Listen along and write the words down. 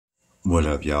What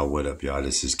up, y'all? What up, y'all?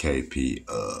 This is KP.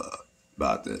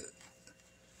 About to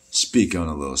speak on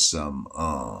a little something.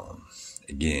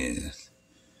 Again,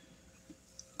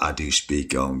 I do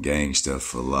speak on gang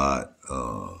stuff a lot.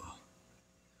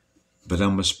 But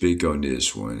I'm gonna speak on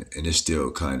this one, and it's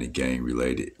still kind of gang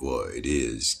related. Well, it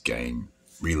is gang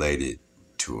related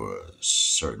to a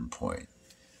certain point.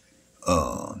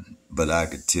 But I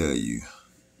could tell you,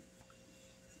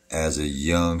 as a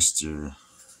youngster,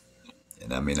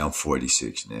 and I mean I'm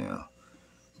 46 now,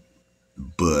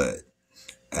 but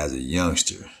as a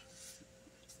youngster,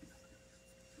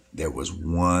 there was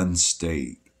one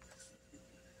state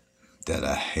that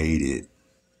I hated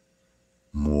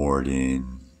more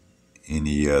than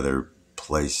any other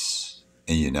place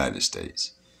in the United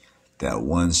States. That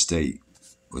one state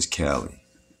was Cali.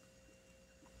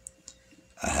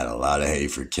 I had a lot of hate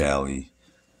for Cali,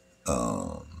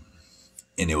 and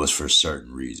it was for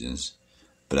certain reasons.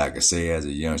 But I could say as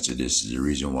a youngster, this is the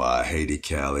reason why I hated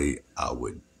Cali.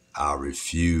 I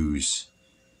refuse,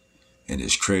 and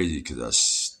it's crazy because I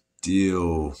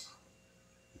still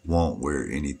won't wear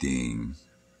anything,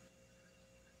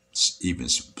 even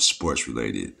sports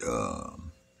related.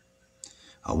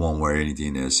 I won't wear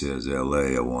anything that says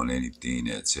LA. I want anything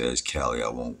that says Cali. I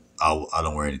won't. I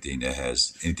don't wear anything that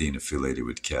has anything affiliated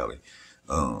with Cali.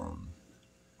 Um,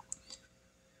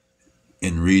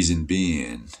 and reason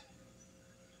being,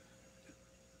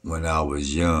 when I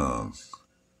was young,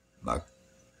 my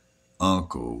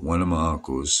one of my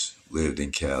uncles lived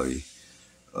in Cali.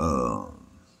 Um,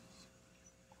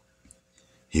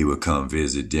 he would come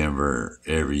visit Denver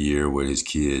every year with his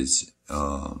kids.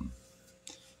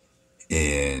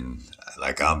 And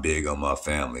like I'm big on my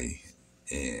family,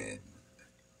 and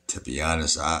to be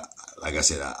honest, like I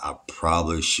said, I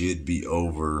probably should be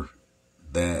over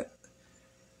that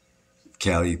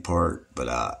Cali part, but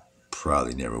I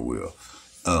probably never will.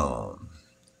 Um,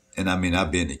 and I mean,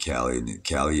 I've been to Cali, and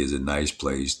Cali is a nice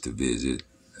place to visit.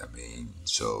 I mean,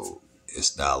 so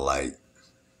it's not like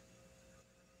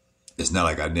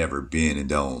I've never been and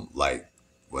don't like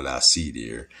what I see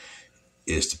there.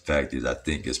 It's the fact is I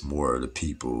think it's more of the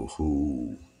people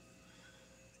who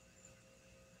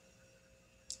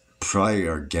probably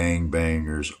are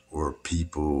gangbangers or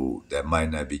people that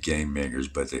might not be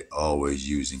gangbangers, but they always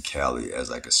using Cali as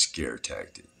like a scare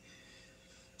tactic.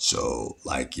 So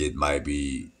like it might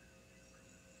be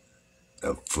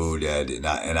a food that and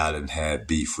I didn't have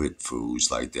beef with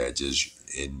foods like that just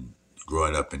in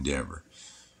growing up in Denver,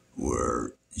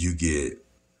 where you get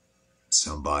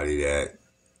somebody that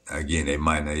again they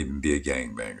might not even be a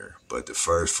gangbanger, but the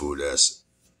first food that's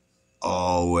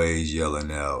always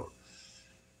yelling out,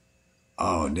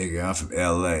 "Oh nigga, I'm from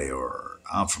LA," or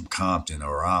 "I'm from Compton,"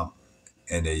 or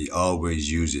and they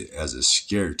always use it as a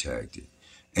scare tactic.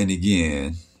 And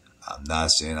again, I'm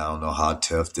not saying I don't know how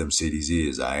tough them cities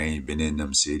is. I ain't been in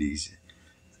them cities.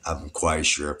 I'm quite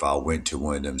sure if I went to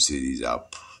one of them cities,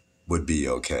 would be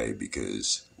okay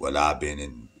because what I've been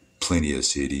in plenty of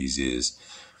cities is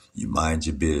you mind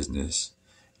your business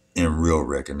and real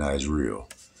recognize real.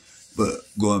 But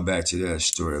going back to that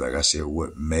story, like I said,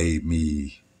 what made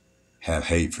me have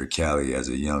hate for Cali as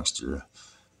a youngster,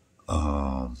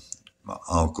 um, my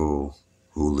uncle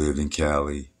who lived in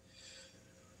Cali,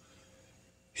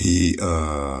 he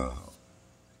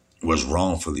was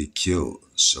wrongfully killed.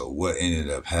 So what ended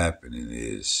up happening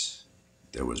is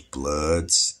there was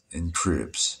Bloods and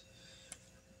Crips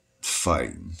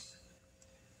fighting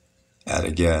at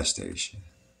a gas station.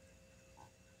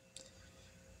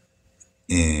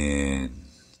 And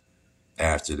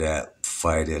after that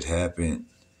fight had happened,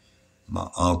 my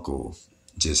uncle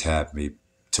just happened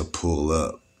to pull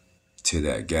up to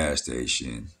that gas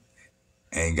station.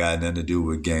 Ain't got nothing to do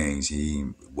with gangs. He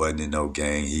wasn't in no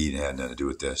gang. He didn't have nothing to do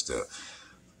with that stuff.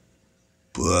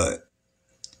 But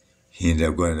he ended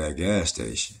up going to that gas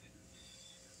station.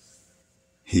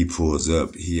 He pulls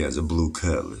up. He has a blue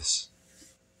Cutlass.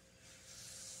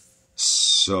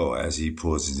 So as he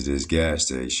pulls into this gas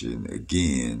station,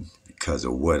 again, because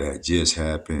of what had just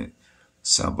happened,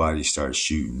 somebody starts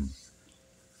shooting.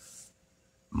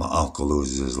 My uncle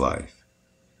loses his life.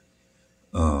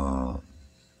 Um,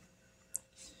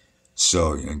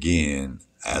 so again,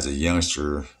 as a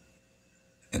youngster,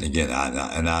 and again,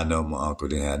 I know my uncle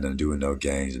didn't have nothing to do with no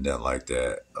gangs and nothing like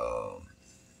that.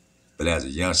 But as a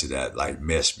youngster, that like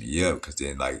messed me up because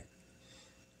then like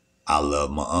I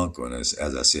love my uncle, and as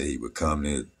I said, he would come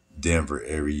to Denver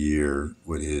every year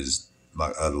with my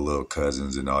other little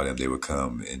cousins and all them. They would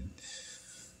come, and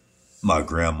my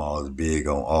grandma was big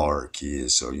on all her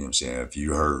kids. So you know what I'm saying. If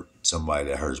you hurt somebody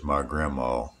that hurts my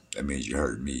grandma, that means you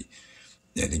hurt me.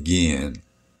 And again,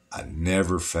 I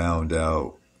never found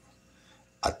out.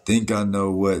 I think I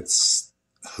know what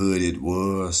hood it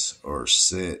was or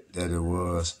set that it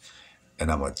was,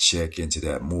 and I'm gonna check into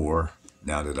that more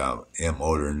now that I am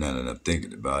older and now that I'm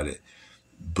thinking about it.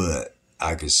 But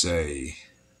I could say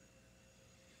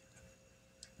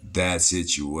that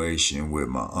situation with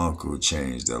my uncle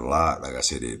changed a lot. Like I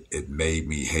said, it made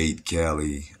me hate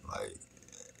Cali. Like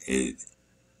it,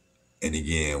 and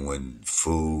again, when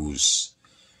fools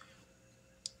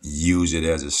use it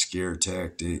as a scare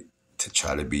tactic to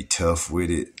try to be tough with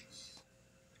it,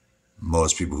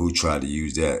 most people who try to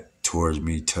use that towards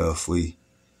me toughly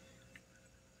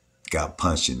got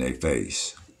punched in their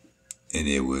face. And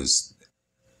it was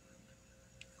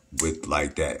with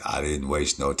like that. I didn't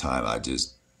waste no time. I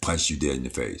just punched you dead in the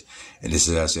face. And this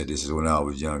is, I said, this is when I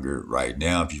was younger. Right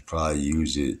now, if you probably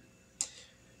use it,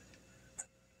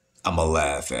 I'm going to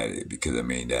laugh at it because, I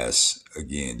mean, that's,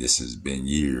 again, this has been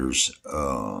years.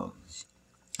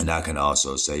 And I can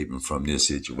also say, even from this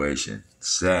situation,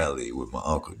 sadly, with my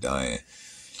uncle dying,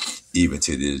 even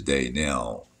to this day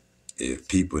now, if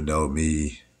people know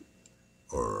me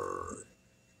or,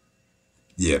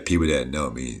 yeah, people that know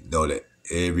me know that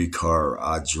every car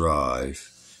I drive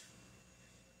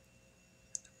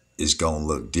is going to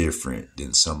look different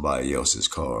than somebody else's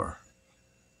car.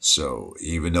 So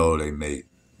even though they make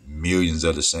millions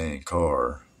of the same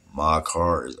car, my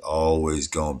car is always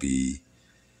going to be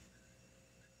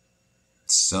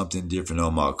something different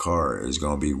on my car. Is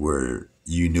going to be where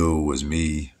you knew it was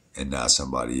me and not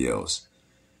somebody else.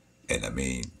 And I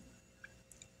mean,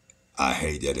 I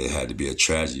hate that it had to be a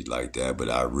tragedy like that, but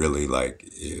I really like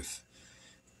if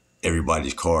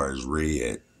everybody's car is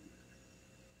red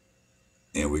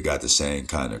and we got the same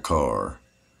kind of car,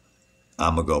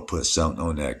 I'm going to go put something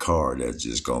on that car that's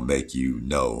just going to make you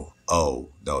know, oh,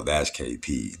 no, that's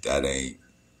KP. That ain't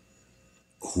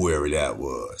whoever that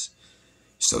was.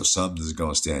 So something's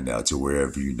going to stand out to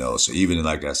wherever you know. So even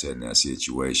like I said, in that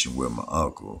situation with my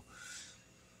uncle,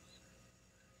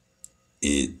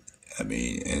 I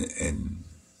mean, and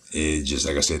it just,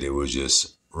 like I said, it was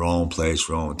just wrong place,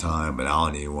 wrong time. But I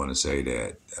don't even want to say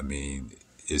that. I mean,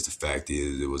 the fact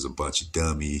is, it was a bunch of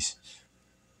dummies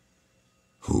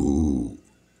who,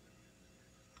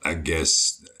 I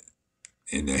guess,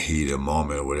 in the heat of the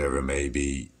moment or whatever it may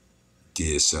be,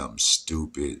 did something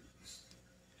stupid.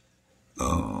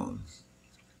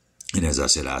 And as I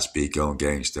said, I speak on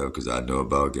gang stuff because I know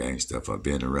about gang stuff. I've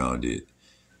been around it.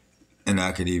 And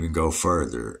I could even go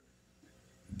further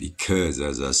because,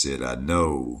 as I said, I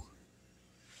know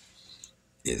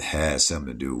it has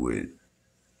something to do with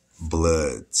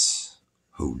Bloods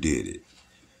who did it.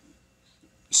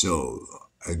 So,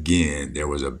 again, there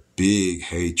was a big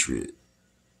hatred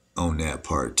on that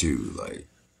part too. Like,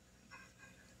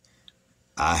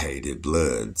 I hated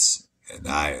Bloods. And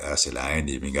I said, I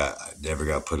never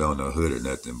got put on a hood or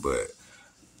nothing, but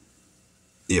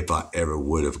if I ever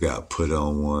would have got put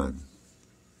on one,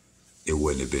 it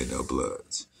wouldn't have been no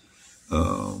Bloods.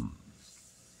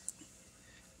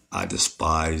 I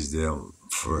despised them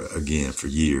for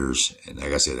years. And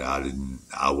like I said,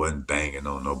 I wasn't banging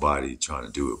on nobody trying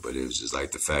to do it, but it was just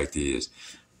like the fact is,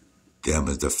 them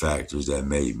is the factors that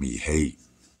made me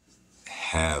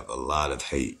have a lot of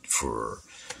hate for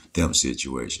them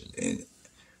situations. And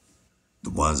the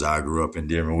ones I grew up in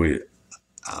Denver with,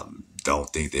 don't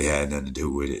think they had nothing to do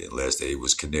with it unless they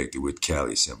was connected with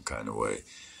Cali some kind of way.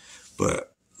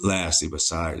 But lastly,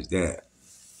 besides that,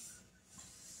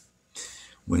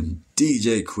 when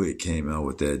DJ Quick came out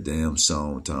with that damn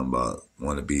song talking about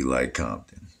want to be like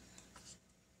Compton,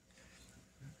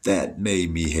 that made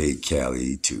me hate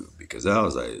Cali too. Because I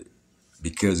was like,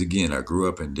 because again, I grew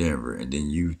up in Denver and then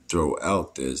you throw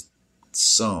out this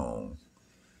song.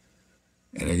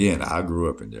 And again, I grew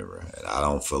up in Denver and I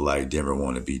don't feel like Denver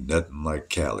want to be nothing like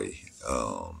Cali.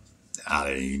 I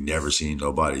ain't never seen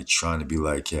nobody trying to be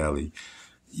like Cali.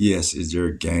 Yes, is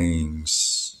there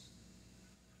gangs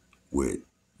with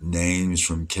names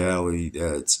from Cali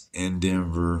that's in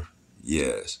Denver?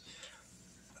 Yes.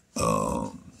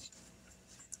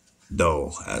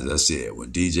 Though, as I said,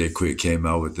 when DJ Quick came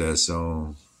out with that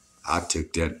song, I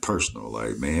took that personal.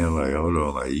 Like, man, like, hold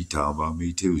on, like, he talking about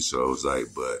me too. So it was like,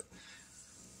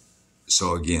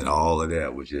 so again, all of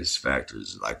that was just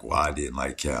factors like why I didn't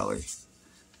like Cali.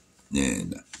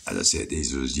 And as I said,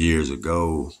 these was years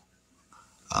ago.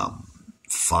 I'm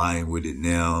fine with it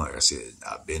now. Like I said,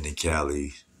 I've been in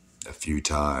Cali a few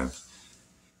times.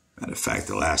 Matter of fact,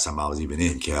 the last time I was even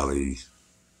in Cali,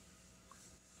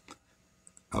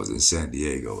 I was in San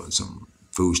Diego and some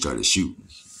food started shooting.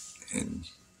 And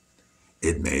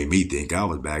it made me think I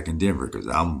was back in Denver because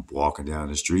I'm walking down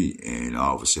the street and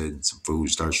all of a sudden some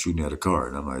fools start shooting at a car.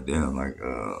 And I'm like, damn, like,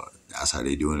 that's how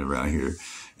they doing it around here.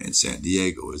 And San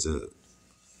Diego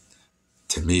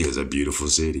to me, is a beautiful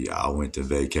city. I went to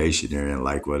vacation there and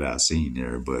like what I seen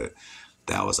there, but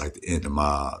that was like the end of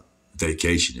my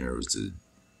vacation there was to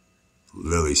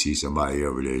literally see somebody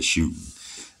over there shooting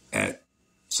at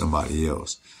somebody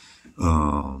else.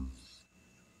 Um,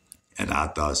 and I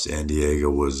thought San Diego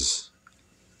was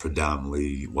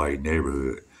predominantly white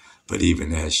neighborhood, but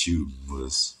even that shooting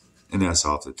was, and that's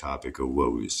off the topic of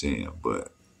what we were saying,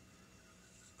 but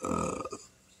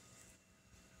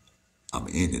I'm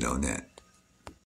ending on that.